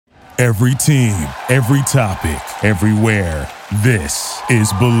Every team, every topic, everywhere. This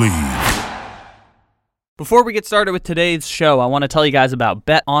is Believe. Before we get started with today's show, I want to tell you guys about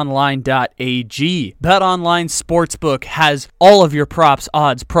betonline.ag. BetOnline Sportsbook has all of your props,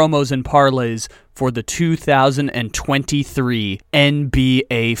 odds, promos, and parlays for the 2023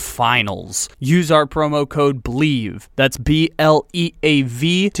 NBA Finals. Use our promo code BLEAV, that's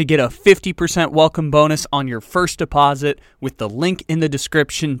BLEAV, to get a 50% welcome bonus on your first deposit with the link in the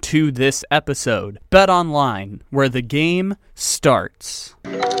description to this episode. BetOnline, where the game starts.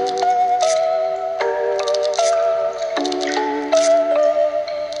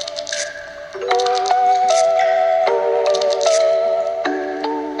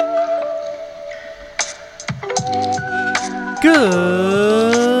 Good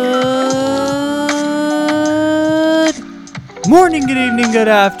morning, good evening, good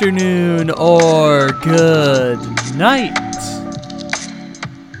afternoon, or good night.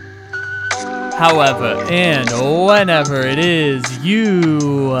 However and whenever it is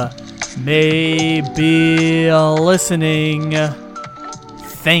you may be listening,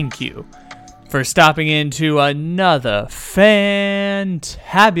 thank you for stopping into another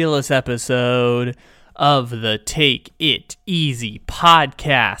fantabulous episode of the Take It Easy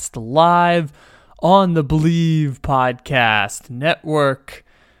podcast, live on the Believe Podcast Network.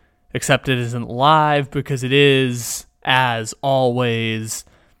 Except it isn't live because it is, as always,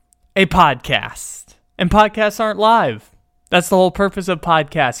 a podcast. And podcasts aren't live. That's the whole purpose of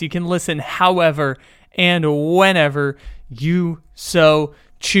podcasts. You can listen however and whenever you so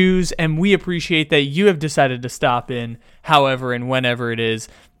choose, and we appreciate that you have decided to stop in however and whenever it is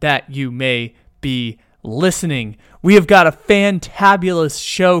that you may be listening. We have got a fantabulous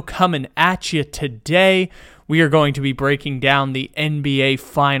show coming at you today. We are going to be breaking down the NBA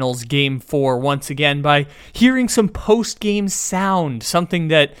Finals Game 4 once again by hearing some post-game sound, something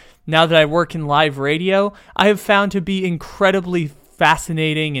that, now that I work in live radio, I have found to be incredibly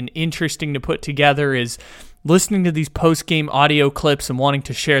fascinating and interesting to put together, is listening to these post-game audio clips and wanting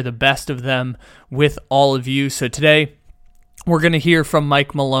to share the best of them with all of you. So today, we're going to hear from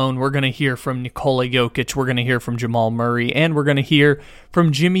Mike Malone, we're going to hear from Nikola Jokic, we're going to hear from Jamal Murray, and we're going to hear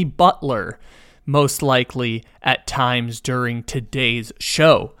from Jimmy Butler, most likely at times during today's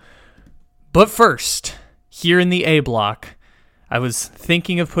show. But first, here in the A block, I was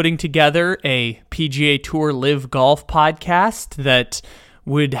thinking of putting together a PGA Tour Live Golf podcast that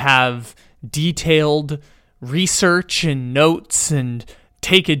would have detailed research and notes and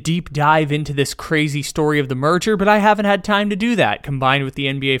take a deep dive into this crazy story of the merger, but I haven't had time to do that. Combined with the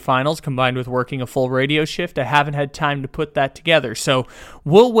NBA Finals, combined with working a full radio shift, I haven't had time to put that together. So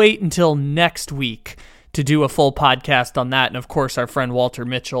we'll wait until next week to do a full podcast on that. And of course, our friend Walter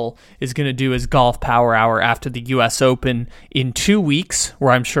Mitchell is going to do his Golf Power Hour after the US Open in 2 weeks,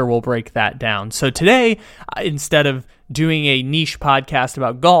 where I'm sure we'll break that down. So today, instead of doing a niche podcast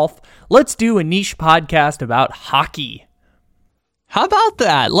about golf, let's do a niche podcast about hockey. How about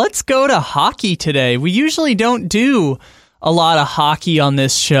that? Let's go to hockey today. We usually don't do a lot of hockey on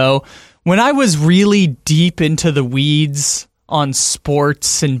this show. When I was really deep into the weeds on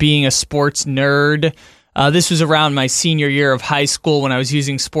sports and being a sports nerd, this was around my senior year of high school when I was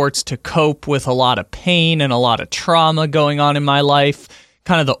using sports to cope with a lot of pain and a lot of trauma going on in my life,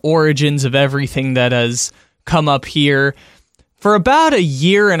 kind of the origins of everything that has come up here. For about a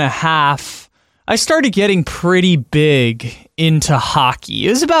year and a half, I started getting pretty big into hockey.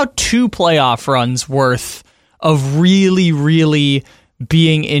 It was about 2 playoff runs worth of really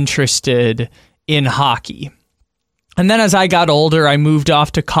being interested in hockey. And then as I got older, I moved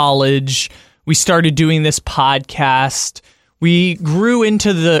off to college. We started doing this podcast. We grew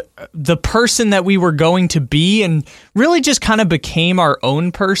into the person that we were going to be and really just kind of became our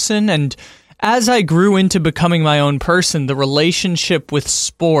own person. And as I grew into becoming my own person, the relationship with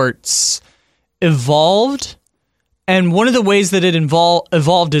sports evolved. And one of the ways that it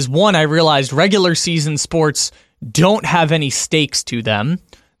evolved is, one, I realized regular season sports don't have any stakes to them.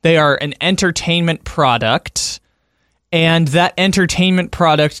 They are an entertainment product, and that entertainment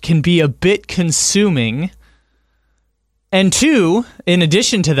product can be a bit consuming. And 2, in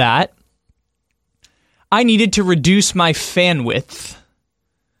addition to that, I needed to reduce my fan width.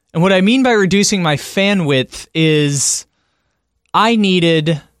 And what I mean by reducing my fan width is I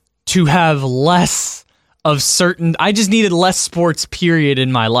needed to have less of certain, I just needed less sports, period,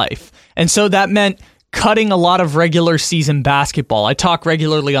 in my life. And so that meant cutting a lot of regular season basketball. I talk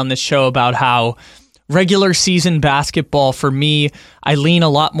regularly on this show about how regular season basketball, for me, I lean a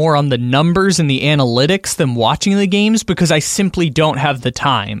lot more on the numbers and the analytics than watching the games because I simply don't have the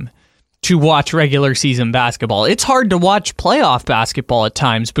time to watch regular season basketball. It's hard to watch playoff basketball at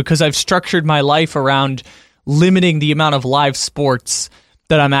times because I've structured my life around limiting the amount of live sports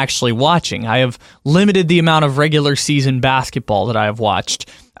that I'm actually watching. I have limited the amount of regular season basketball that I have watched.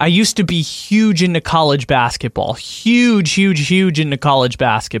 I used to be huge into college basketball, huge into college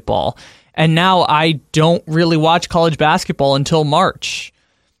basketball. And now I don't really watch college basketball until March.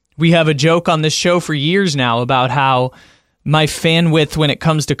 We have a joke on this show for years now about how my fan width when it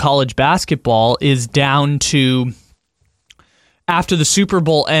comes to college basketball is down to, after the Super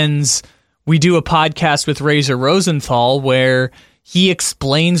Bowl ends, we do a podcast with Razor Rosenthal where he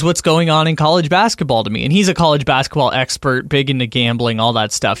explains what's going on in college basketball to me. And he's a college basketball expert, big into gambling, all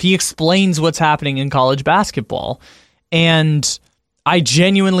that stuff. He explains what's happening in college basketball. And I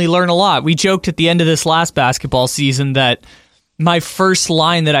genuinely learn a lot. We joked at the end of this last basketball season that my first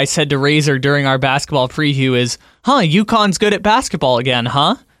line that I said to Razor during our basketball preview is, UConn's good at basketball again,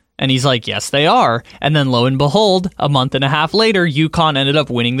 huh? And he's like, yes, they are. And then lo and behold, a month and a half later, UConn ended up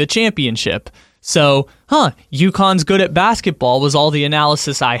winning the championship. So, UConn's good at basketball was all the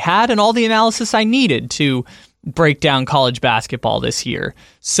analysis I had and all the analysis I needed to break down college basketball this year.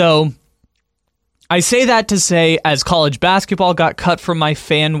 So, I say that to say, as college basketball got cut from my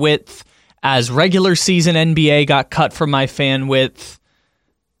fan width, as regular season NBA got cut from my fan width,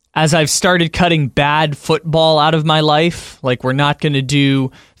 as I've started cutting bad football out of my life, like we're not going to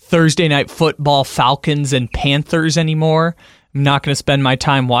do Thursday night football Falcons and Panthers anymore. I'm not going to spend my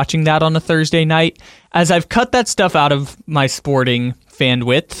time watching that on a Thursday night. As I've cut that stuff out of my sporting fan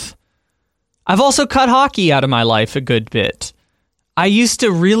width, I've also cut hockey out of my life a good bit. I used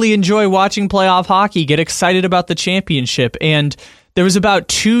to really enjoy watching playoff hockey, get excited about the championship, and there was about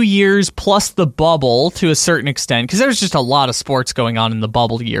 2 years plus the bubble to a certain extent, because there was just a lot of sports going on in the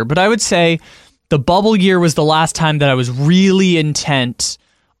bubble year. But I would say the bubble year was the last time that I was really intent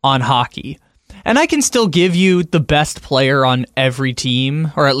on hockey. And I can still give you the best player on every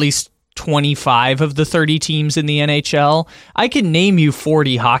team, or at least 25 of the 30 teams in the NHL. I can name you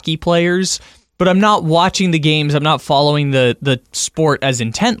 40 hockey players, but I'm not watching the games. I'm not following the sport as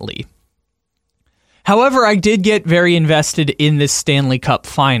intently. However, I did get very invested in this Stanley Cup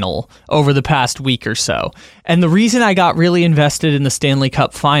final over the past week or so. And the reason I got really invested in the Stanley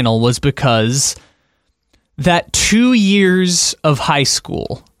Cup final was because that 2 years of high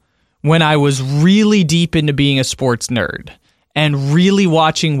school, when I was really deep into being a sports nerd and really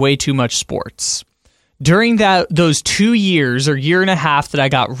watching way too much sports, during those 2 years or year and a half that I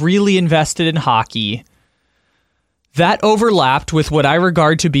got really invested in hockey, that overlapped with what I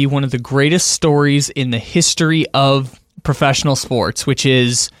regard to be one of the greatest stories in the history of professional sports, which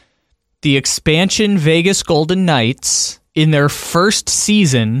is the expansion Vegas Golden Knights in their first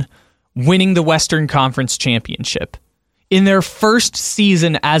season winning the Western Conference Championship. In their first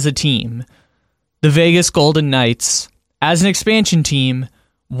season as a team, the Vegas Golden Knights, as an expansion team,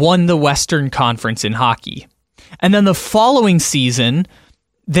 won the Western Conference in hockey. And then the following season,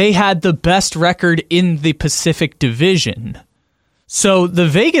 they had the best record in the Pacific Division. So the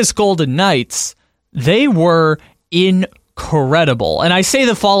Vegas Golden Knights, they were incredible. And I say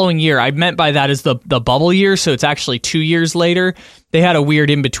the following year, I meant by that is the bubble year, so it's actually 2 years later. They had a weird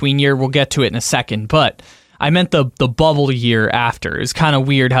in-between year. We'll get to it in a second, but I meant the bubble year after. It's kind of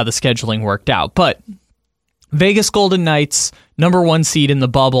weird how the scheduling worked out. But Vegas Golden Knights, number 1 seed in the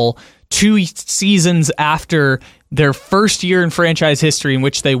bubble, 2 seasons after their first year in franchise history in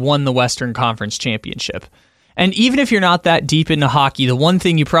which they won the Western Conference Championship. And even if you're not that deep into hockey, the one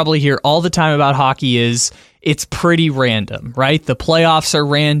thing you probably hear all the time about hockey is it's pretty random, right? The playoffs are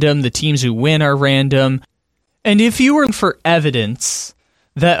random, the teams who win are random. And if you were for evidence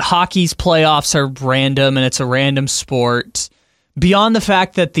that hockey's playoffs are random and it's a random sport, beyond the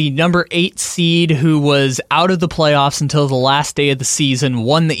fact that the number 8 seed who was out of the playoffs until the last day of the season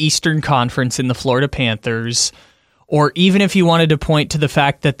won the Eastern Conference in the Florida Panthers, or even if you wanted to point to the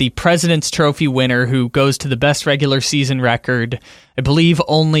fact that the President's Trophy winner who goes to the best regular season record, I believe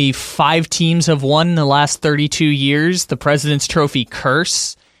only 5 teams have won in the last 32 years. The President's Trophy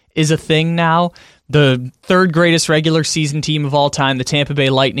curse is a thing now. The 3rd greatest regular season team of all time, the Tampa Bay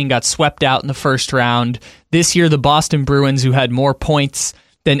Lightning, got swept out in the first round. This year, the Boston Bruins, who had more points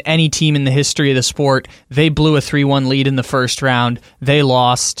than any team in the history of the sport, they blew a 3-1 lead in the first round. They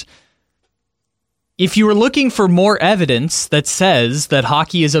lost. If you were looking for more evidence that says that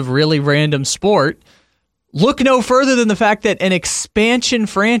hockey is a really random sport, look no further than the fact that an expansion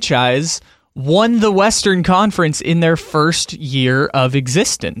franchise won the Western Conference in their first year of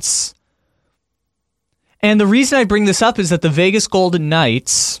existence. And the reason I bring this up is that the Vegas Golden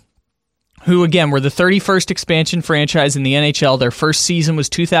Knights who again were the 31st expansion franchise in the NHL. Their first season was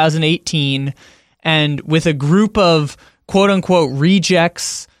 2018, and with a group of quote-unquote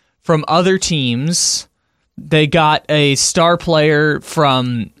rejects from other teams, they got a star player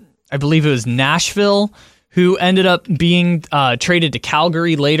from, I believe it was Nashville, who ended up being traded to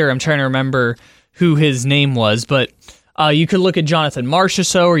Calgary later. I'm trying to remember who his name was, but you could look at Jonathan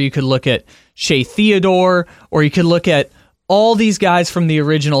Marchessault, or you could look at Shea Theodore, or you could look at all these guys from the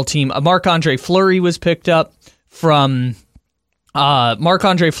original team. Marc-Andre Fleury was picked up from...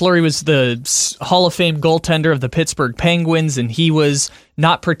 Marc-Andre Fleury was the Hall of Fame goaltender of the Pittsburgh Penguins, and he was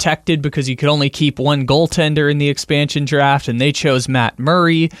not protected because you could only keep one goaltender in the expansion draft, and they chose Matt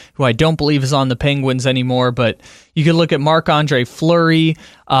Murray, who I don't believe is on the Penguins anymore, but you could look at Marc-Andre Fleury.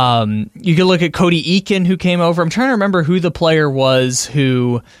 You could look at Cody Eakin, who came over. I'm trying to remember who the player was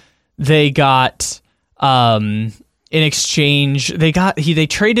who they got in exchange. They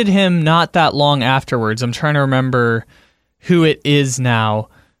traded him not that long afterwards. I'm trying to remember who it is now,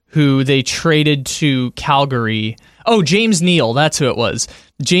 who they traded to Calgary. Oh, James Neal, that's who it was.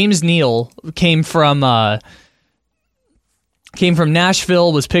 James Neal came from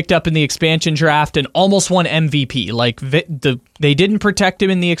Nashville, was picked up in the expansion draft, and almost won MVP. Like they didn't protect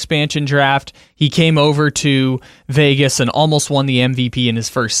him in the expansion draft. He came over to Vegas and almost won the MVP in his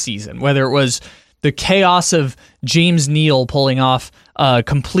first season. Whether it was the chaos of James Neal pulling off a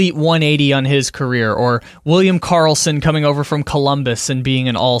complete 180 on his career, or William Karlsson coming over from Columbus and being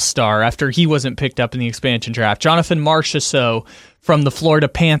an all-star after he wasn't picked up in the expansion draft, Jonathan Marchessault from the Florida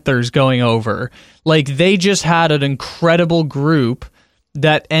Panthers going over. Like, they just had an incredible group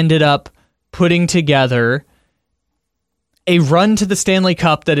that ended up putting together a run to the Stanley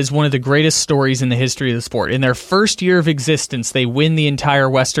Cup that is one of the greatest stories in the history of the sport. In their first year of existence, they win the entire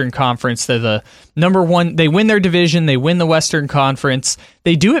Western Conference. They're the number one. They win their division. They win the Western Conference.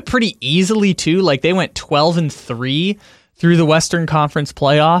 They do it pretty easily, too. Like, they went 12-3 through the Western Conference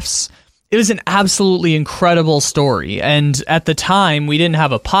playoffs. It was an absolutely incredible story. And at the time, we didn't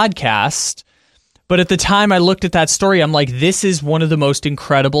have a podcast, but at the time I looked at that story, I'm like, this is one of the most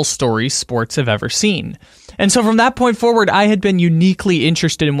incredible stories sports have ever seen. And so from that point forward, I had been uniquely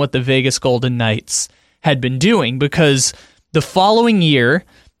interested in what the Vegas Golden Knights had been doing, because the following year,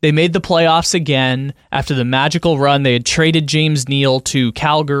 they made the playoffs again after the magical run. They had traded James Neal to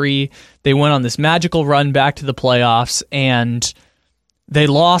Calgary. They went on this magical run back to the playoffs, and they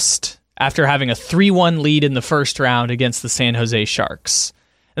lost after having a 3-1 lead in the first round against the San Jose Sharks.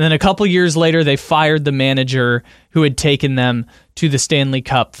 And then a couple years later, they fired the manager who had taken them to the Stanley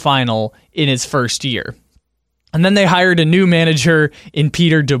Cup final in his first year. And then they hired a new manager in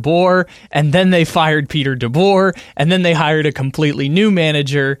Peter DeBoer, and then they fired Peter DeBoer, and then they hired a completely new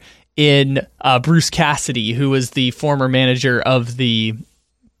manager in Bruce Cassidy, who was the former manager of the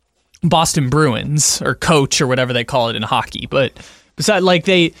Boston Bruins, or coach, or whatever they call it in hockey. But besides, like,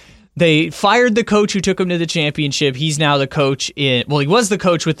 they fired the coach who took him to the championship. He's now the coach he was the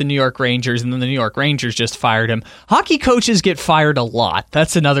coach with the New York Rangers, and then the New York Rangers just fired him. Hockey coaches get fired a lot.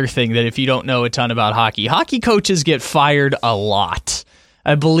 That's another thing that if you don't know a ton about hockey coaches get fired a lot.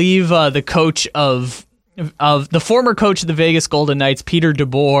 I believe the coach of the former coach of the Vegas Golden Knights, Peter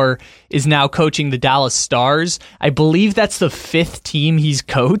DeBoer, is now coaching the Dallas Stars. I believe that's the 5th team he's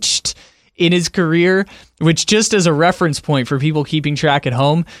coached in his career, which, just as a reference point for people keeping track at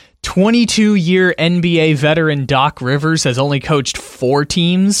home, 22-year NBA veteran Doc Rivers has only coached 4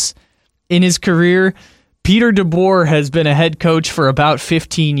 teams in his career. Peter DeBoer has been a head coach for about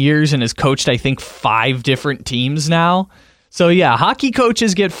 15 years and has coached, I think, 5 different teams now. So yeah, hockey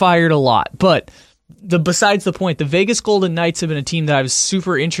coaches get fired a lot. But besides the point, the Vegas Golden Knights have been a team that I was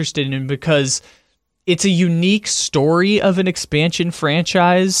super interested in because it's a unique story of an expansion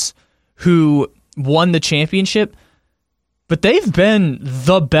franchise who won the championship, but they've been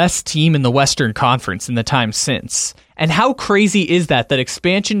the best team in the Western Conference in the time since. And how crazy is that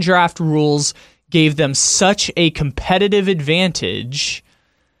expansion draft rules gave them such a competitive advantage,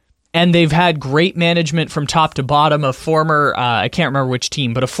 and they've had great management from top to bottom. A former, I can't remember which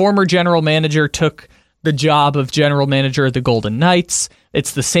team, but a former general manager took the job of general manager of the Golden Knights.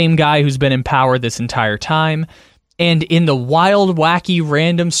 It's the same guy who's been in power this entire time. And in the wild, wacky,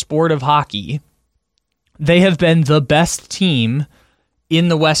 random sport of hockey, they have been the best team in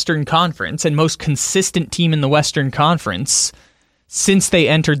the Western Conference and most consistent team in the Western Conference since they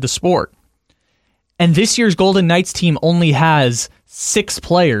entered the sport. And this year's Golden Knights team only has 6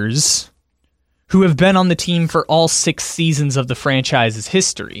 players who have been on the team for all 6 seasons of the franchise's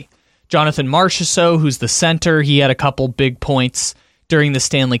history. Jonathan Marchessault, who's the center, he had a couple big points during the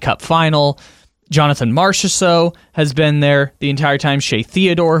Stanley Cup final. Jonathan Marchessault has been there the entire time. Shea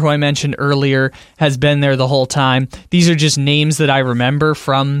Theodore, who I mentioned earlier, has been there the whole time. These are just names that I remember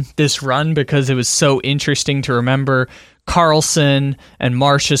from this run because it was so interesting to remember Carlson and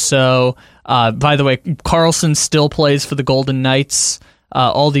Marchessault. By the way, Carlson still plays for the Golden Knights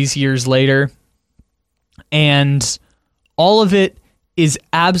all these years later. And all of it is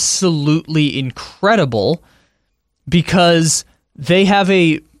absolutely incredible because they have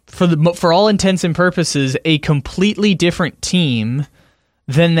for all intents and purposes, a completely different team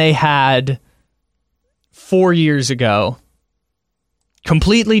than they had 4 years ago.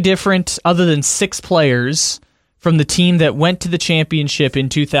 Completely different, other than 6 players from the team that went to the championship in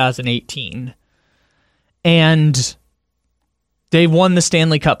 2018. And they won the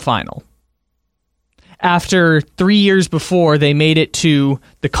Stanley Cup final. After 3 years before, they made it to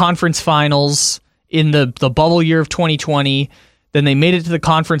the conference finals in the bubble year of 2020. Then they made it to the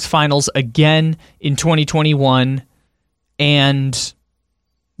conference finals again in 2021. And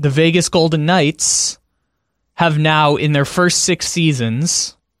the Vegas Golden Knights have now, in their first 6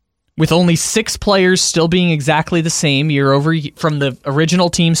 seasons, with only 6 players still being exactly the same year over from the original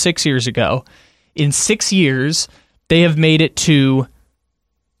team 6 years ago, in 6 years, they have made it to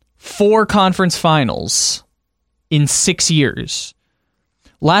 4 conference finals in 6 years.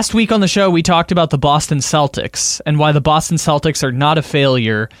 Last week on the show, we talked about the Boston Celtics and why the Boston Celtics are not a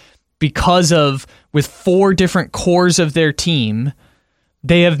failure because of, with 4 different cores of their team,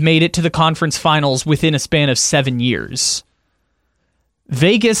 they have made it to the conference finals within a span of 7 years.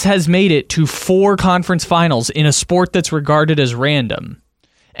 Vegas has made it to 4 conference finals in a sport that's regarded as random.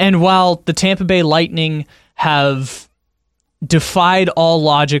 And while the Tampa Bay Lightning have defied all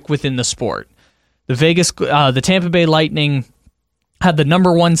logic within the sport, the Tampa Bay Lightning had the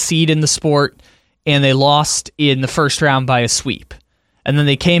number 1 seed in the sport, and they lost in the first round by a sweep. And then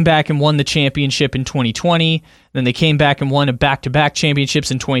they came back and won the championship in 2020. Then they came back and won a back-to-back championships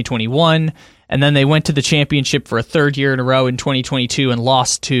in 2021. And then they went to the championship for a 3rd year in a row in 2022 and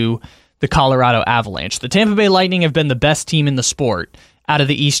lost to the Colorado Avalanche. The Tampa Bay Lightning have been the best team in the sport out of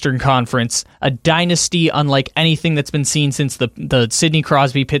the Eastern Conference, a dynasty unlike anything that's been seen since the Sidney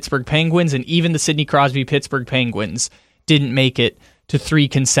Crosby-Pittsburgh Penguins, and even the Sidney Crosby-Pittsburgh Penguins didn't make it to 3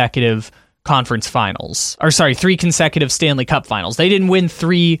 consecutive conference finals. 3 consecutive Stanley Cup finals. They didn't win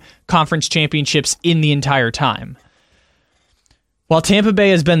 3 conference championships in the entire time. While Tampa Bay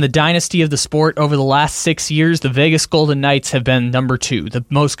has been the dynasty of the sport over the last 6 years, the Vegas Golden Knights have been number 2, the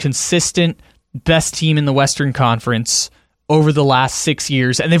most consistent, best team in the Western Conference over the last 6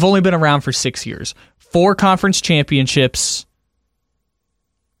 years, and they've only been around for 6 years. 4 conference championships,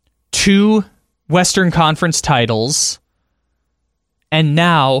 2 Western Conference titles, and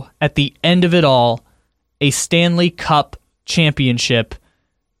now, at the end of it all, a Stanley Cup championship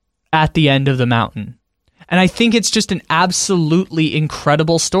at the end of the mountain. And I think it's just an absolutely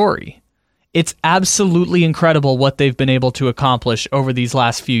incredible story. It's absolutely incredible what they've been able to accomplish over these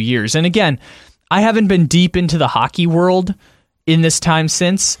last few years. And again, I haven't been deep into the hockey world in this time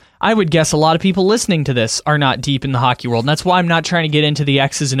since. I would guess a lot of people listening to this are not deep in the hockey world, and that's why I'm not trying to get into the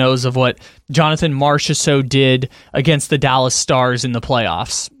X's and O's of what Jonathan Marchessault did against the Dallas Stars in the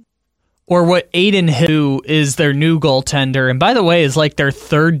playoffs, or what Adin Hill is their new goaltender, and by the way, is like their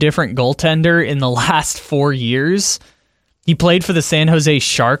 3rd different goaltender in the last 4 years. He played for the San Jose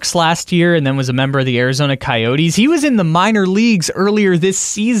Sharks last year and then was a member of the Arizona Coyotes. He was in the minor leagues earlier this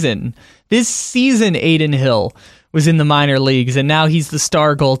season. This season, Adin Hill was in the minor leagues, and now he's the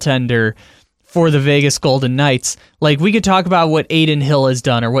star goaltender for the Vegas Golden Knights. Like, we could talk about what Adin Hill has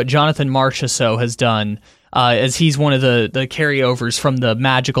done or what Jonathan Marchessault has done, as he's one of the carryovers from the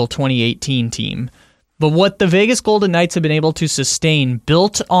magical 2018 team. But what the Vegas Golden Knights have been able to sustain,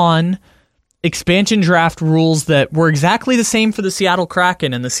 built on expansion draft rules that were exactly the same for the Seattle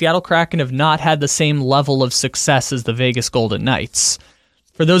Kraken, and the Seattle Kraken have not had the same level of success as the Vegas Golden Knights.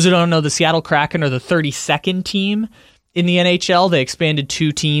 For those who don't know, the Seattle Kraken are the 32nd team in the NHL. They expanded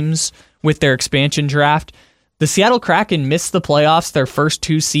 2 teams with their expansion draft. The Seattle Kraken missed the playoffs their first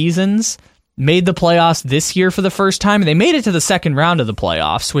 2 seasons, made the playoffs this year for the first time, and they made it to the second round of the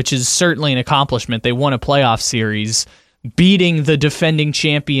playoffs, which is certainly an accomplishment. They won a playoff series, beating the defending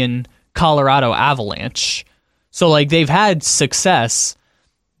champion Colorado Avalanche. So, like, they've had success,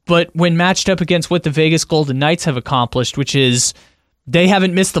 but when matched up against what the Vegas Golden Knights have accomplished, which is they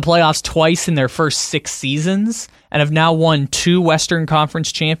haven't missed the playoffs twice in their first 6 seasons and have now won 2 Western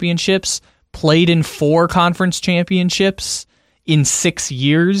Conference championships, played in 4 conference championships in 6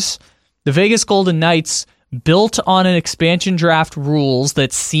 years. The Vegas Golden Knights, built on an expansion draft rules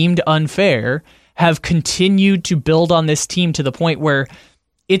that seemed unfair, have continued to build on this team to the point where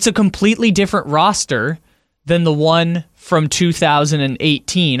it's a completely different roster than the one from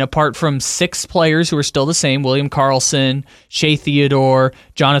 2018, apart from 6 players who are still the same: William Karlsson, Shea Theodore,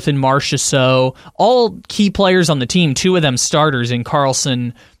 Jonathan Marchessault, all key players on the team, 2 of them starters in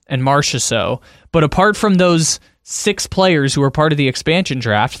Karlsson and Marchessault. But apart from those 6 players who were part of the expansion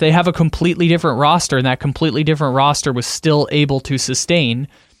draft, they have a completely different roster, and that completely different roster was still able to sustain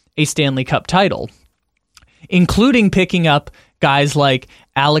a Stanley Cup title, including picking up guys like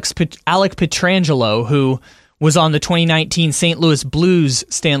Alec Pietrangelo, who was on the 2019 St. Louis Blues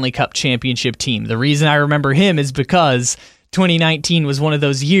Stanley Cup championship team. The reason I remember him is because 2019 was one of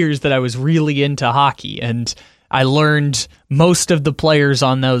those years that I was really into hockey, and I learned most of the players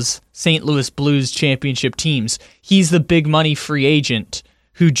on those St. Louis Blues championship teams. He's the big money free agent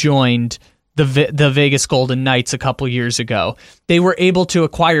who joined the Vegas Golden Knights a couple years ago. They were able to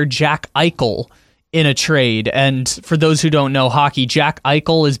acquire Jack Eichel in a trade, and for those who don't know hockey, Jack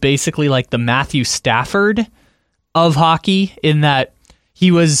Eichel is basically like the Matthew Stafford of hockey, in that he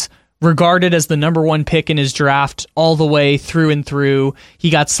was regarded as the number 1 pick in his draft all the way through and through. He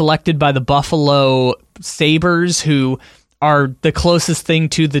got selected by the Buffalo Sabres, who are the closest thing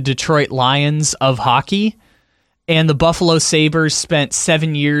to the Detroit Lions of hockey. And the Buffalo Sabres spent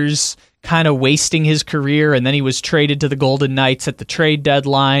 7 years kind of wasting his career, and then he was traded to the Golden Knights at the trade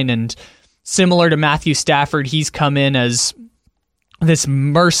deadline. And similar to Matthew Stafford, he's come in as this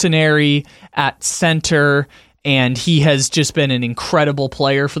mercenary at center, and he has just been an incredible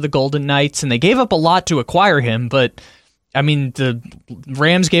player for the Golden Knights, and they gave up a lot to acquire him, but I mean, the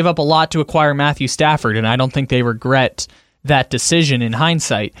Rams gave up a lot to acquire Matthew Stafford, and I don't think they regret that decision in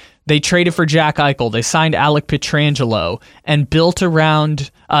hindsight. They traded for Jack Eichel, they signed Alec Pietrangelo, and built around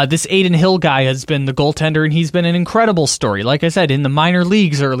this Aiden Hill guy has been the goaltender, and he's been an incredible story. Like I said, in the minor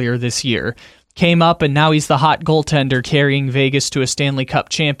leagues earlier this year, came up, and now he's the hot goaltender carrying Vegas to a Stanley Cup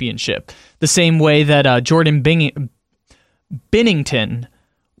championship. The same way that Jordan Binnington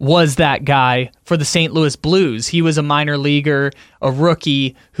was that guy for the St. Louis Blues. He was a minor leaguer, a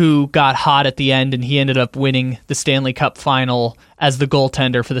rookie who got hot at the end, and he ended up winning the Stanley Cup final as the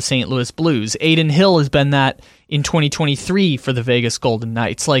goaltender for the St. Louis Blues. Aiden Hill has been that in 2023 for the Vegas Golden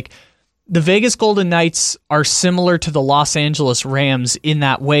Knights. Like, the Vegas Golden Knights are similar to the Los Angeles Rams in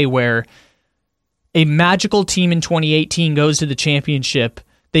that way, where a magical team in 2018 goes to the championship.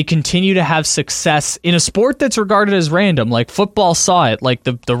 They continue to have success in a sport that's regarded as random. Like, football saw it. Like,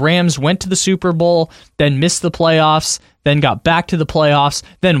 the Rams went to the Super Bowl, then missed the playoffs, then got back to the playoffs,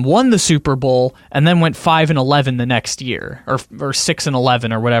 then won the Super Bowl, and then went 5-11 the next year, or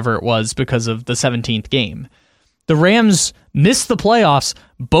 6-11 or whatever it was because of the 17th game. The Rams missed the playoffs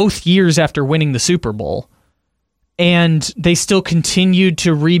both years after winning the Super Bowl, and they still continued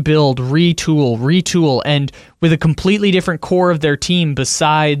to rebuild, retool, and with a completely different core of their team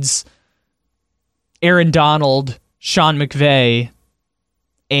besides Aaron Donald, Sean McVay,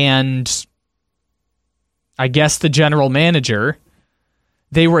 and I guess the general manager,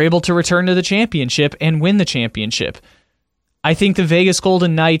 they were able to return to the championship and win the championship. I think the Vegas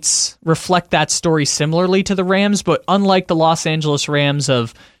Golden Knights reflect that story similarly to the Rams, but unlike the Los Angeles Rams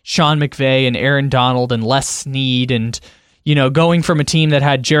of Sean McVay and Aaron Donald and Les Snead, and, you know, going from a team that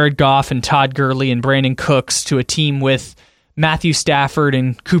had Jared Goff and Todd Gurley and Brandon Cooks to a team with Matthew Stafford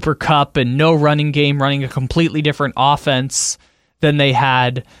and Cooper Kupp and no running game, running a completely different offense than they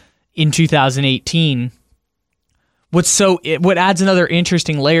had in 2018. What adds another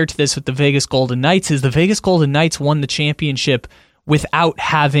interesting layer to this with the Vegas Golden Knights is the Vegas Golden Knights won the championship without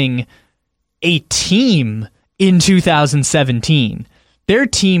having a team in 2017. Their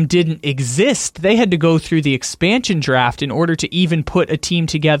team didn't exist. They had to go through the expansion draft in order to even put a team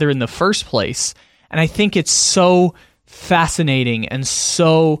together in the first place. And I think it's so fascinating and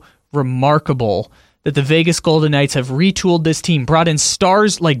so remarkable that the Vegas Golden Knights have retooled this team, brought in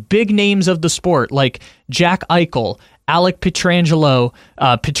stars like big names of the sport, like Jack Eichel, Alec Pietrangelo,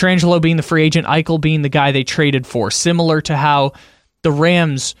 Pietrangelo being the free agent, Eichel being the guy they traded for, similar to how the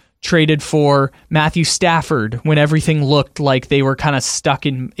Rams traded for Matthew Stafford when everything looked like they were kind of stuck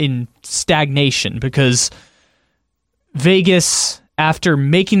in stagnation, because Vegas, after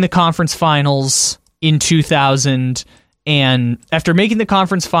making the conference finals in 2000, and after making the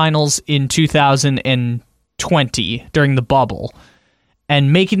conference finals in 2020 during the bubble,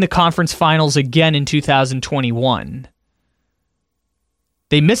 and making the conference finals again in 2021,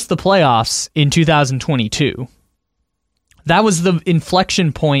 they missed the playoffs in 2022. That was the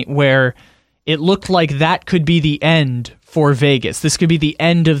inflection point where it looked like that could be the end for Vegas. This could be the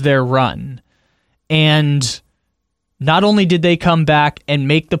end of their run. And not only did they come back and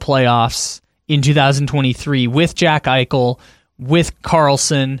make the playoffs in 2023 with Jack Eichel, with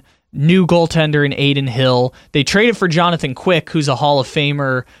Carlson, new goaltender in Aiden Hill. They traded for Jonathan Quick, who's a Hall of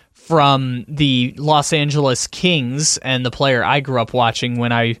Famer from the Los Angeles Kings and the player I grew up watching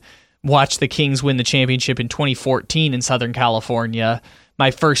when I watched the Kings win the championship in 2014 in Southern California.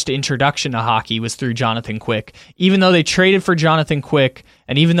 My first introduction to hockey was through Jonathan Quick. Even though they traded for Jonathan Quick,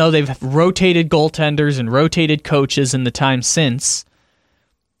 and even though they've rotated goaltenders and rotated coaches in the time since,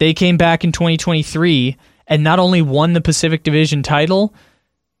 they came back in 2023 and not only won the Pacific Division title,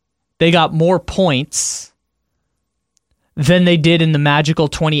 they got more points than they did in the magical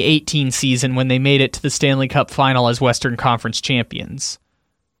 2018 season when they made it to the Stanley Cup final as Western Conference champions.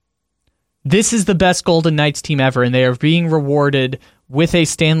 This is the best Golden Knights team ever, and they are being rewarded with a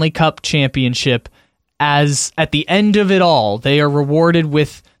Stanley Cup championship. As at the end of it all, they are rewarded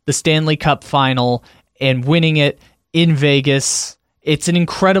with the Stanley Cup final and winning it in Vegas. It's an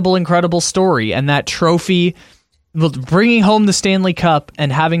incredible, incredible story, and that trophy, bringing home the Stanley Cup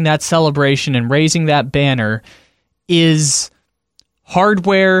and having that celebration and raising that banner is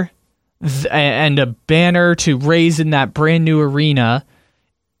hardware and a banner to raise in that brand new arena.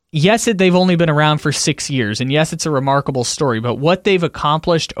 Yes, they've only been around for 6 years, and yes, it's a remarkable story, but what they've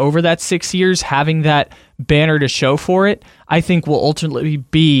accomplished over that 6 years, having that banner to show for it, I think will ultimately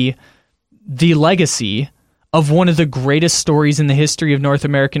be the legacy of one of the greatest stories in the history of North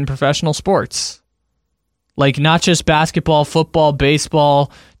American professional sports. Like, not just basketball, football,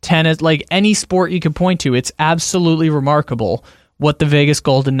 baseball, tennis, like any sport you could point to. It's absolutely remarkable what the Vegas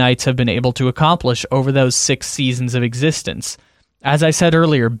Golden Knights have been able to accomplish over those 6 seasons of existence. As I said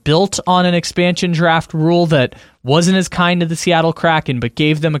earlier, built on an expansion draft rule that wasn't as kind to the Seattle Kraken, but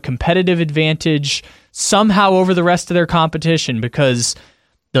gave them a competitive advantage somehow over the rest of their competition, because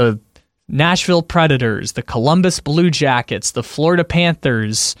the Nashville Predators, the Columbus Blue Jackets, the Florida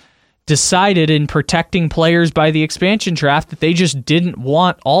Panthers decided in protecting players by the expansion draft that they just didn't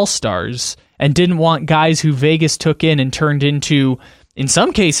want all-stars and didn't want guys who Vegas took in and turned into, in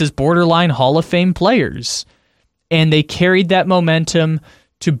some cases, borderline Hall of Fame players. And they carried that momentum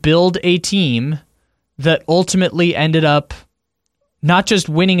to build a team that ultimately ended up not just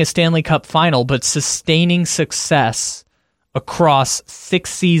winning a Stanley Cup final, but sustaining success across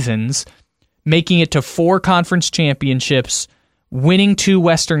 6 seasons, making it to 4 conference championships, winning 2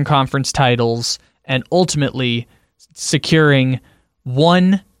 Western Conference titles, and ultimately securing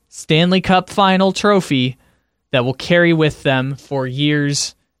 1 Stanley Cup final trophy that will carry with them for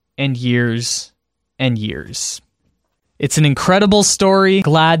years and years and years. It's an incredible story.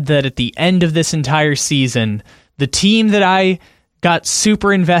 Glad that at the end of this entire season, the team that I got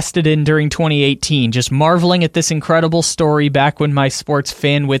super invested in during 2018, just marveling at this incredible story back when my sports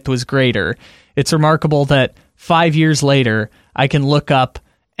fan width was greater. It's remarkable that 5 years later, I can look up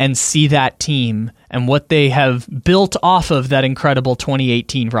and see that team and what they have built off of that incredible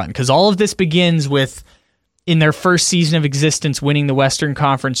 2018 run. Because all of this begins with, in their first season of existence, winning the Western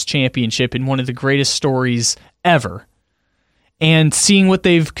Conference Championship in one of the greatest stories ever. And seeing what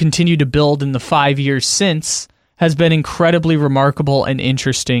they've continued to build in the 5 years since has been incredibly remarkable and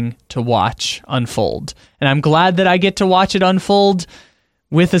interesting to watch unfold. And I'm glad that I get to watch it unfold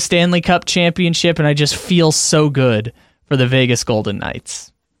with a Stanley Cup championship, and I just feel so good for the Vegas Golden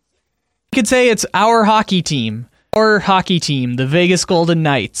Knights. You could say it's our hockey team, the Vegas Golden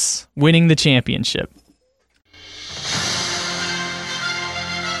Knights, winning the championship.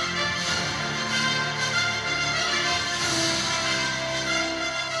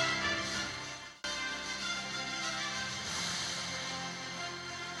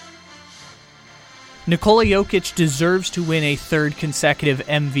 Nikola Jokic deserves to win a 3rd consecutive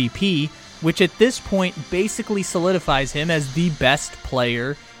MVP, which at this point basically solidifies him as the best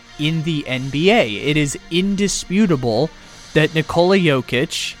player in the NBA. It is indisputable that Nikola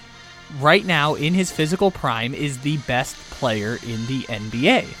Jokic, right now in his physical prime, is the best player in the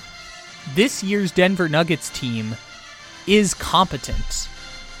NBA. This year's Denver Nuggets team is competent,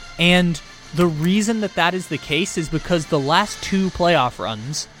 and the reason that is the case is because the last 2 playoff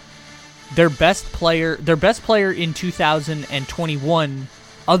runs, their best player in 2021,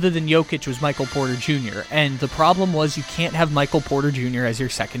 other than Jokic, was Michael Porter Jr. And the problem was you can't have Michael Porter Jr. as your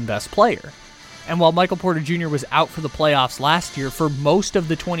second best player. And while Michael Porter Jr. was out for the playoffs last year, for most of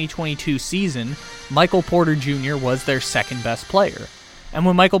the 2022 season, Michael Porter Jr. was their second best player. And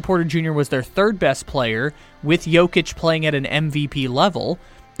when Michael Porter Jr. was their 3rd best player, with Jokic playing at an MVP level,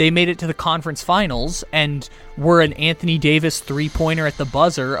 they made it to the conference finals and were an Anthony Davis 3-pointer at the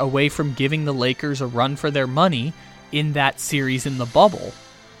buzzer away from giving the Lakers a run for their money in that series in the bubble.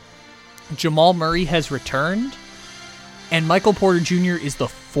 Jamal Murray has returned, and Michael Porter Jr. is the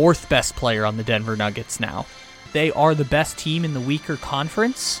 4th best player on the Denver Nuggets now. they are the best team in the weaker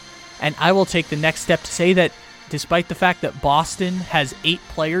conference. And I will take the next step to say that despite the fact that Boston has 7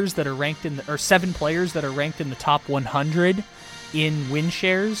 players that are ranked in the top 100 in win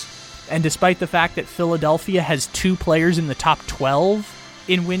shares, and despite the fact that Philadelphia has 2 players in the top 12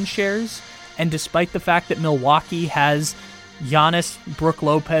 in win shares, and despite the fact that Milwaukee has Giannis, Brook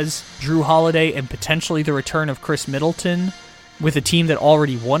Lopez, Drew Holiday, and potentially the return of Chris Middleton with a team that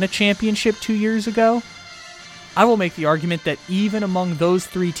already won a championship 2 years ago, I will make the argument that even among those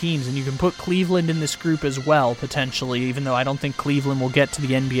 3 teams, and you can put Cleveland in this group as well, potentially, even though I don't think Cleveland will get to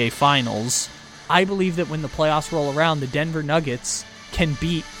the NBA Finals, I believe that when the playoffs roll around, the Denver Nuggets can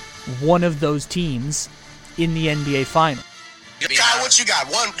beat one of those teams in the NBA Finals. Kyle, what you got?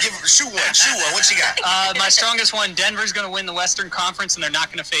 Shoot one. What you got? My strongest one, Denver's going to win the Western Conference, and they're not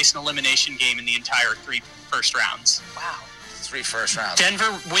going to face an elimination game in the entire 3 first rounds. Wow. 3 first rounds. Denver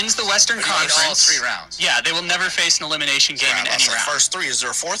wins the Western Conference. All 3 rounds. Yeah, they will never face an elimination game in any round. First 3. Is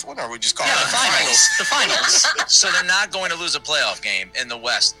there a 4th one, or are we just calling it the finals? The finals. So they're not going to lose a playoff game in the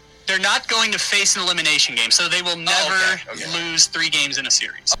West. They're not going to face an elimination game, so they will never lose 3 games in a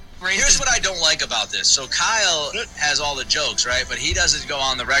series. Here's what I don't like about this. So Kyle has all the jokes, right? But he doesn't go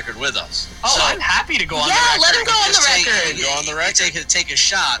on the record with us. Oh, so, I'm happy to go on the record. Yeah, let him go on the record. Go on the record. Take his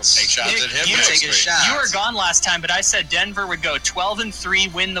shots. Take shots at him. Take his shots. You were gone last time, but I said Denver would go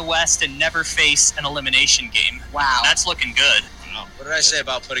 12-3, win the West, and never face an elimination game. Wow. That's looking good. What did I say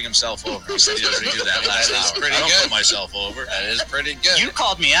about putting himself over? He said he doesn't do that last hour. Pretty I don't good. put myself over. That is pretty good. You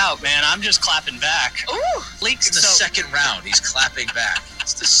called me out, man. I'm just clapping back. Ooh. It's the second round. He's clapping back.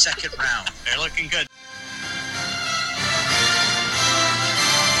 It's the second round. They're looking good.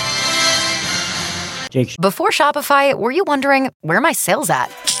 Before Shopify, were you wondering, where are my sales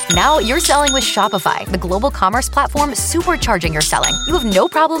at? Now you're selling with Shopify, the global commerce platform supercharging your selling. You have no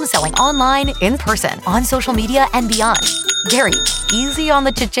problem selling online, in person, on social media, and beyond. Gary, easy on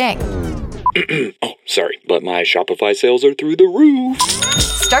the cha-ching. Oh, sorry, but my Shopify sales are through the roof.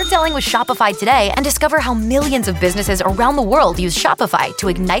 Start selling with Shopify today and discover how millions of businesses around the world use Shopify to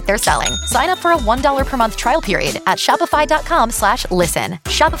ignite their selling. Sign up for a $1 per month trial period at shopify.com/listen.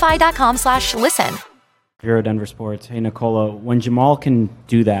 Shopify.com/listen. Bureau Denver Sports. Hey, Nicola, when Jamal can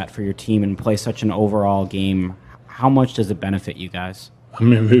do that for your team and play such an overall game, how much does it benefit you guys? I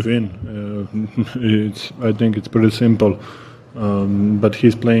mean, we win. I think it's pretty simple. But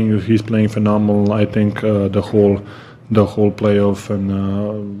he's playing phenomenal. I think the whole playoff,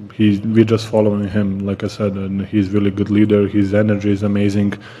 and we're just following him. Like I said, and he's really good leader. His energy is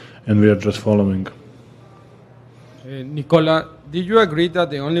amazing, and we are just following. Nicola, did you agree that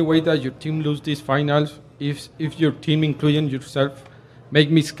the only way that your team lose these finals is if your team, including yourself,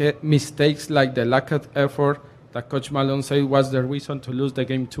 make mistakes like the lack of effort that Coach Malone said was the reason to lose the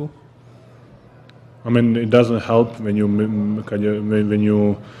game 2? I mean, it doesn't help when you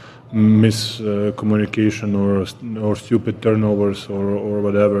miss communication or stupid turnovers or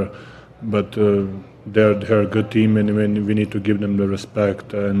whatever. But they're a good team, and we need to give them the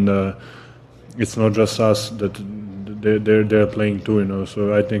respect. And it's not just us that they're playing too, you know.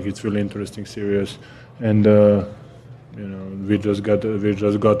 So I think it's really interesting series, and we just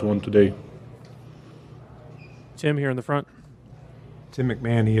got one today. Tim here in the front. Tim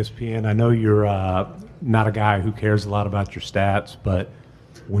McMahon, ESPN. I know you're not a guy who cares a lot about your stats, but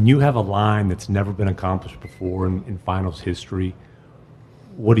when you have a line that's never been accomplished before in finals history,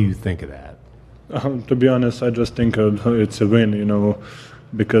 what do you think of that? To be honest, I just think it's a win, you know,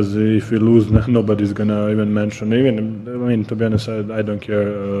 because if we lose, nobody's gonna even mention. To be honest, I don't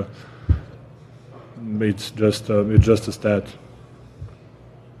care. It's just a stat.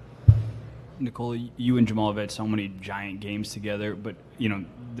 Nicola, you and Jamal have had so many giant games together, but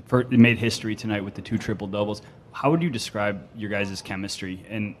it made history tonight with the 2 triple doubles. How would you describe your guys' chemistry?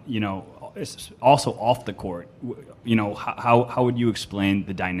 And also off the court, how would you explain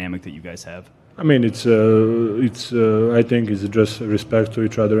the dynamic that you guys have? I mean, I think it's just respect to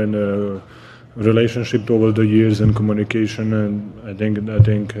each other and a relationship over the years and communication. And I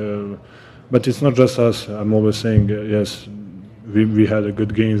think, but it's not just us. I'm always saying yes. We had a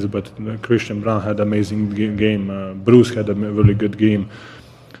good games, but Christian Brown had an amazing game. Bruce had a really good game.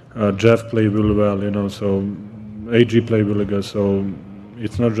 Jeff played really well, so AG played really good. So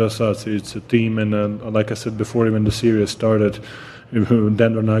it's not just us; it's a team. And like I said before, even the series started,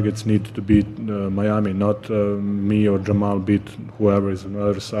 Denver Nuggets need to beat Miami, not me or Jamal beat whoever is on the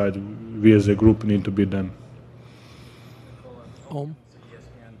other side. We as a group need to beat them.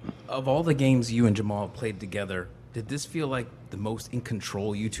 Of all the games you and Jamal played together, did this feel like the most in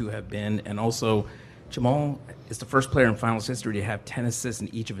control you two have been? And also, Jamal is the first player in finals history to have 10 assists in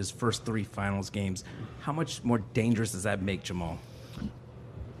each of his first 3 finals games. How much more dangerous does that make Jamal?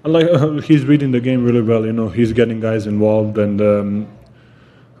 He's reading the game really well. He's getting guys involved, and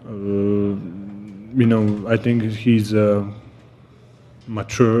I think he's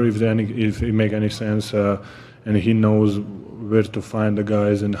mature, if it make any sense, and he knows where to find the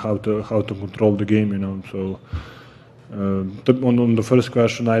guys and how to control the game. So. On the first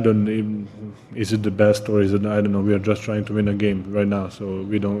question, is it the best or is it, I don't know. We are just trying to win a game right now, so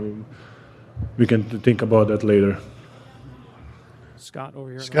we can think about that later. Scott over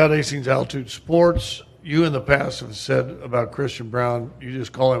here. Scott Hastings, Altitude Sports. You in the past have said about Christian Brown, you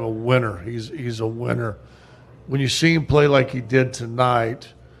just call him a winner. He's a winner. When you see him play like he did tonight,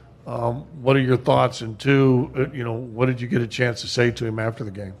 what are your thoughts? And two, what did you get a chance to say to him after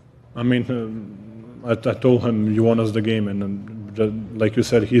the game? I mean, I told him you won us the game, and like you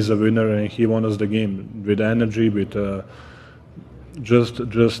said, he's a winner and he won us the game with energy, with just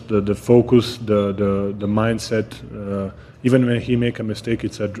the focus, the mindset. Even when he make a mistake,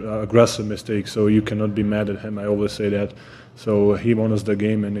 it's an aggressive mistake, so you cannot be mad at him. I always say that. So he won us the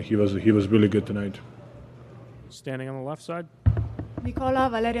game, and he was really good tonight. Standing on the left side. Nicola,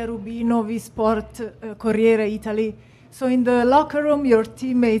 Valeria Rubino, V-Sport, Corriere Italy. So in the locker room, your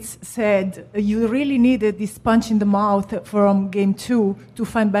teammates said you really needed this punch in the mouth from Game 2 to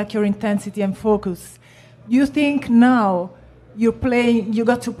find back your intensity and focus. Do you think now you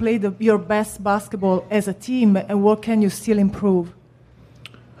got to play your best basketball as a team, and what can you still improve?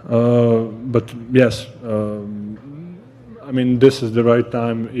 But yes, I mean, this is the right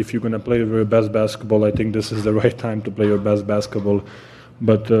time. If you're going to play your best basketball, I think this is the right time to play your best basketball.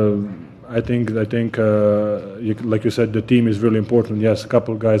 But I think, like you said, the team is really important. Yes, a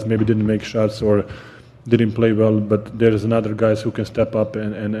couple of guys maybe didn't make shots or didn't play well, but there's another guys who can step up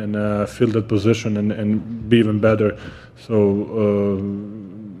and fill that position and be even better. So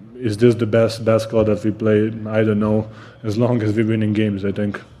is this the best basketball that we play? I don't know. As long as we're winning games, I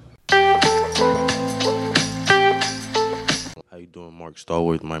think. How you doing, Mark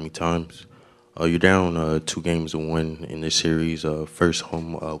Stallworth, Miami Times? You're down 2 games to 1 in this series. First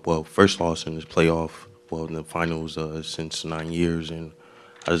loss in this playoff, in the finals since 9 years. And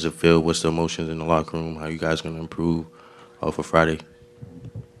how does it feel? What's the emotions in the locker room? How you guys going to improve for Friday?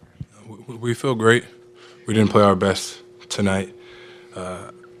 We feel great. We didn't play our best tonight.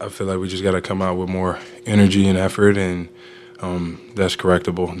 I feel like we just got to come out with more energy and effort, and that's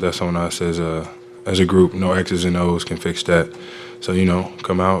correctable. That's on us as a group. No X's and O's can fix that. So,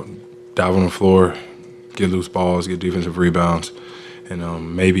 come out, dive on the floor, get loose balls, get defensive rebounds,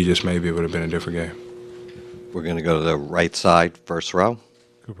 and maybe, just maybe, it would have been a different game. We're going to go to the right side, first row.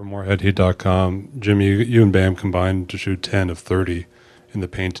 Cooper Moorhead, Heat.com. Jimmy, you and Bam combined to shoot 10 of 30 in the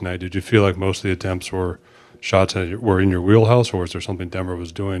paint tonight. Did you feel like most of the attempts were shots that were in your wheelhouse, or was there something Denver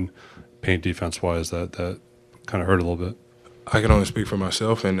was doing paint defense-wise that kind of hurt a little bit? I can only speak for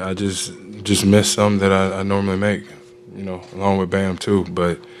myself, and I just missed some that I normally make, along with Bam too.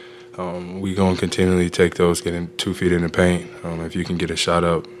 But we going to continually take those, getting 2 feet in the paint. If you can get a shot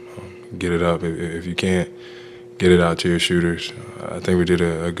up, get it up. If you can't, get it out to your shooters. I think we did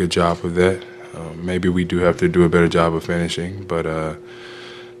a good job of that. Maybe we do have to do a better job of finishing, but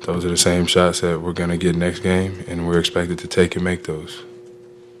those are the same shots that we're going to get next game, and we're expected to take and make those.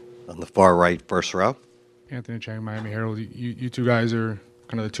 On the far right, first row. Anthony Chang, Miami Herald. You two guys are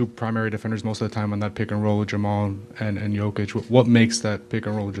kind of the 2 primary defenders most of the time on that pick and roll with Jamal and Jokic. What makes that pick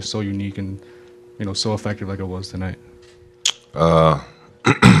and roll just so unique and so effective like it was tonight?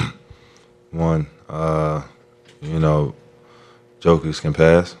 One, Jokic can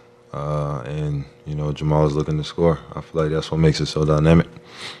pass, and Jamal is looking to score. I feel like that's what makes it so dynamic.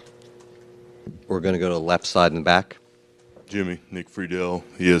 We're going to go to the left side in the back. Jimmy, Nick Friedel,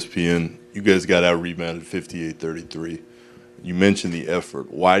 ESPN. You guys got out rebounded 58-33. You mentioned the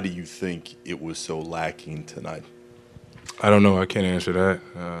effort. Why do you think it was so lacking tonight? I don't know. I can't answer that.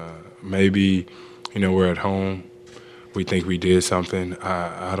 Maybe, we're at home. We think we did something.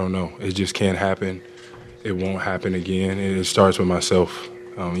 I don't know. It just can't happen. It won't happen again. It starts with myself.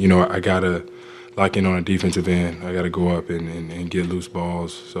 I got to lock in on a defensive end. I got to go up and get loose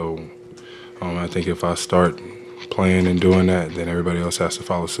balls. So I think if I start playing and doing that, then everybody else has to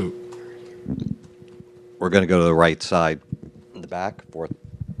follow suit. We're going to go to the right side in the back, fourth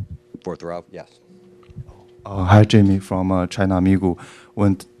row. Yes. Hi, Jimmy from China Amigo.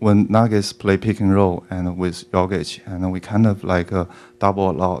 When Nuggets play pick and roll and with Jokic, and we kind of like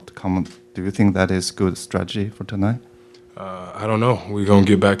double a lot. Do you think that is good strategy for tonight? I don't know. We're going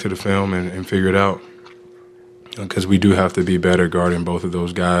to get back to the film and figure it out. because we do have to be better guarding both of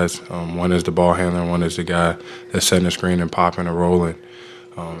those guys. One is the ball handler, one is the guy that's setting the screen and popping or rolling.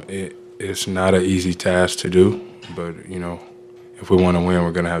 It's not an easy task to do, but, if we want to win,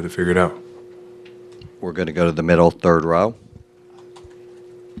 we're going to have to figure it out. We're going to go to the middle, third row.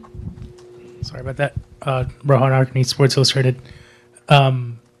 Sorry about that. Rohan Arkney, Sports Illustrated.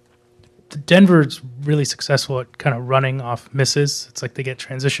 Denver's really successful at kind of running off misses. It's like they get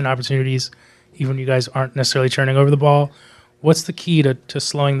transition opportunities, even you guys aren't necessarily turning over the ball. What's the key to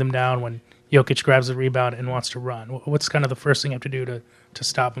slowing them down when Jokic grabs a rebound and wants to run? What's kind of the first thing you have to do to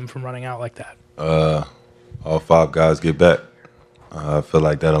stop him from running out like that? All 5 guys get back. I feel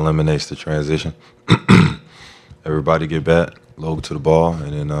like that eliminates the transition. Everybody get back, load to the ball,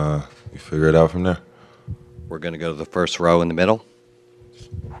 and then we figure it out from there. We're going to go to the first row in the middle.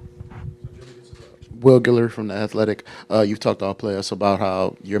 Will Giller from The Athletic. You've talked to all players about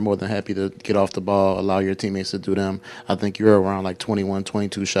how you're more than happy to get off the ball, allow your teammates to do them. I think you're around like 21,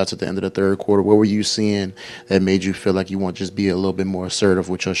 22 shots at the end of the third quarter. What were you seeing that made you feel like you want to just be a little bit more assertive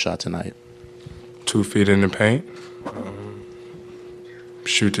with your shot tonight? 2 feet in the paint.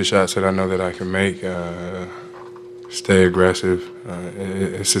 Shoot the shots that I know that I can make. Stay aggressive.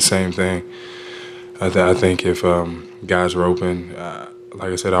 It's the same thing. I think if guys are open,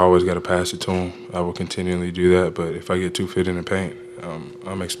 like I said, I always got to pass it to them. I will continually do that. But if I get 2 feet in the paint,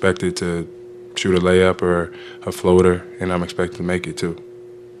 I'm expected to shoot a layup or a floater, and I'm expected to make it too.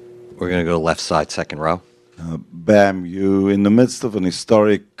 We're going to go left side, second row. Bam, you in the midst of an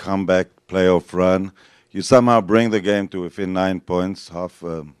historic comeback playoff run, you somehow bring the game to within 9 points,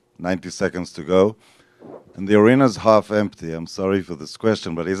 90 seconds to go, and the arena's half empty. I'm sorry for this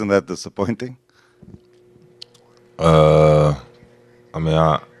question, but isn't that disappointing? I'm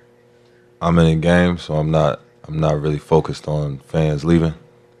in a game, so I'm not really focused on fans leaving.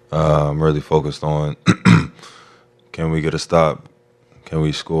 I'm really focused on can we get a stop, can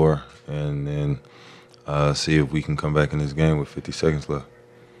we score, and then see if we can come back in this game with 50 seconds left.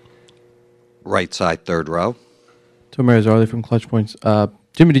 Right side, third row. Tomer Zarley from Clutch Points.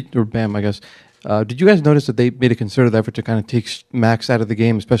 Jimmy, or Bam, I guess. Did you guys notice that they made a concerted effort to kind of take Max out of the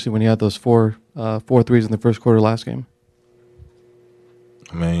game, especially when he had those four threes in the first quarter last game?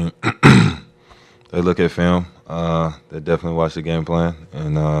 I mean, they look at film. They definitely watch the game plan.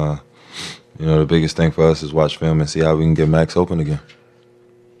 And, the biggest thing for us is watch film and see how we can get Max open again.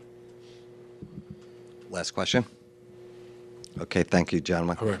 Last question. Okay, thank you,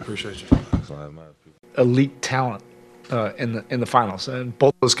 gentlemen. All right, appreciate you. Elite talent in the finals, and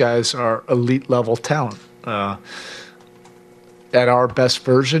both those guys are elite level talent. At our best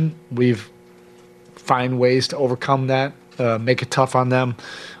version, we've find ways to overcome that, make it tough on them,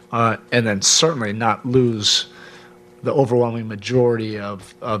 and then certainly not lose the overwhelming majority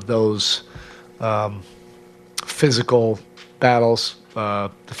of those physical battles,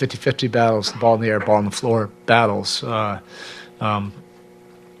 the 50-50 battles, the ball in the air, ball on the floor battles.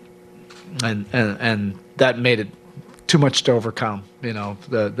 And that made it too much to overcome.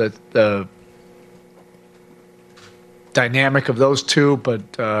 The dynamic of those two,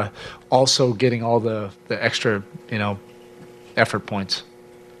 but also getting all the extra effort points.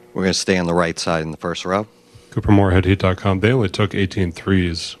 We're going to stay on the right side in the first row. Cooper Moore, headheat.com. They only took 18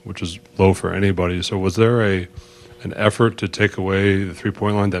 threes, which is low for anybody. So was there an effort to take away the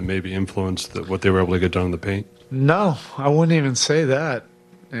three-point line that maybe influenced what they were able to get done in the paint? No, I wouldn't even say that.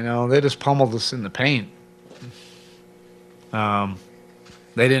 They just pummeled us in the paint. They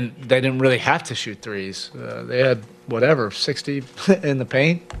didn't really have to shoot threes. They had 60 in the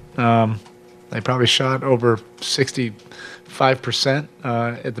paint. They probably shot over 65%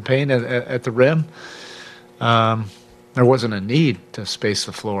 at the paint at the rim. There wasn't a need to space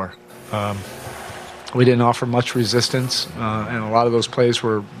the floor. We didn't offer much resistance, and a lot of those plays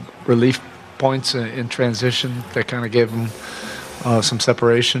were relief points in transition that kind of gave them some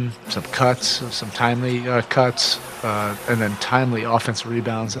separation, some cuts, some timely cuts, and then timely offensive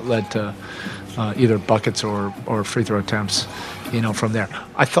rebounds that led to either buckets or free throw attempts, from there.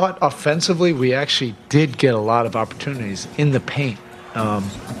 I thought offensively we actually did get a lot of opportunities in the paint.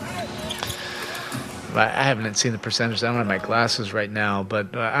 I haven't seen the percentage. I don't have my glasses right now,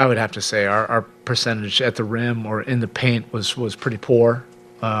 but I would have to say our percentage at the rim or in the paint was pretty poor.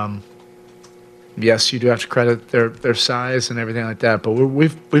 Yes, you do have to credit their size and everything like that, but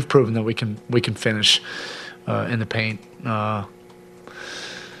we've proven that we can finish in the paint.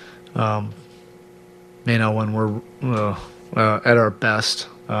 When we're at our best.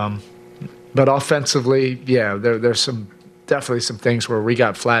 But offensively, yeah, there's definitely some things where we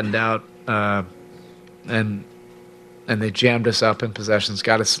got flattened out, and and they jammed us up in possessions,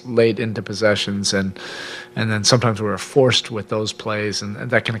 got us late into possessions, and then sometimes we were forced with those plays, and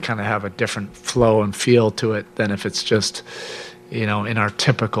that can kind of have a different flow and feel to it than if it's just, in our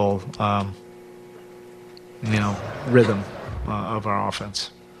typical, rhythm of our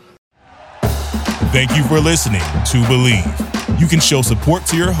offense. Thank you for listening to Believe. You can show support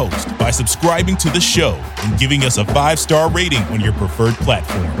to your host by subscribing to the show and giving us a 5-star rating on your preferred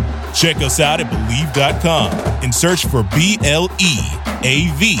platform. Check us out at Believe.com and search for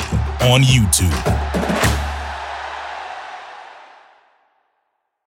BLEAV on YouTube.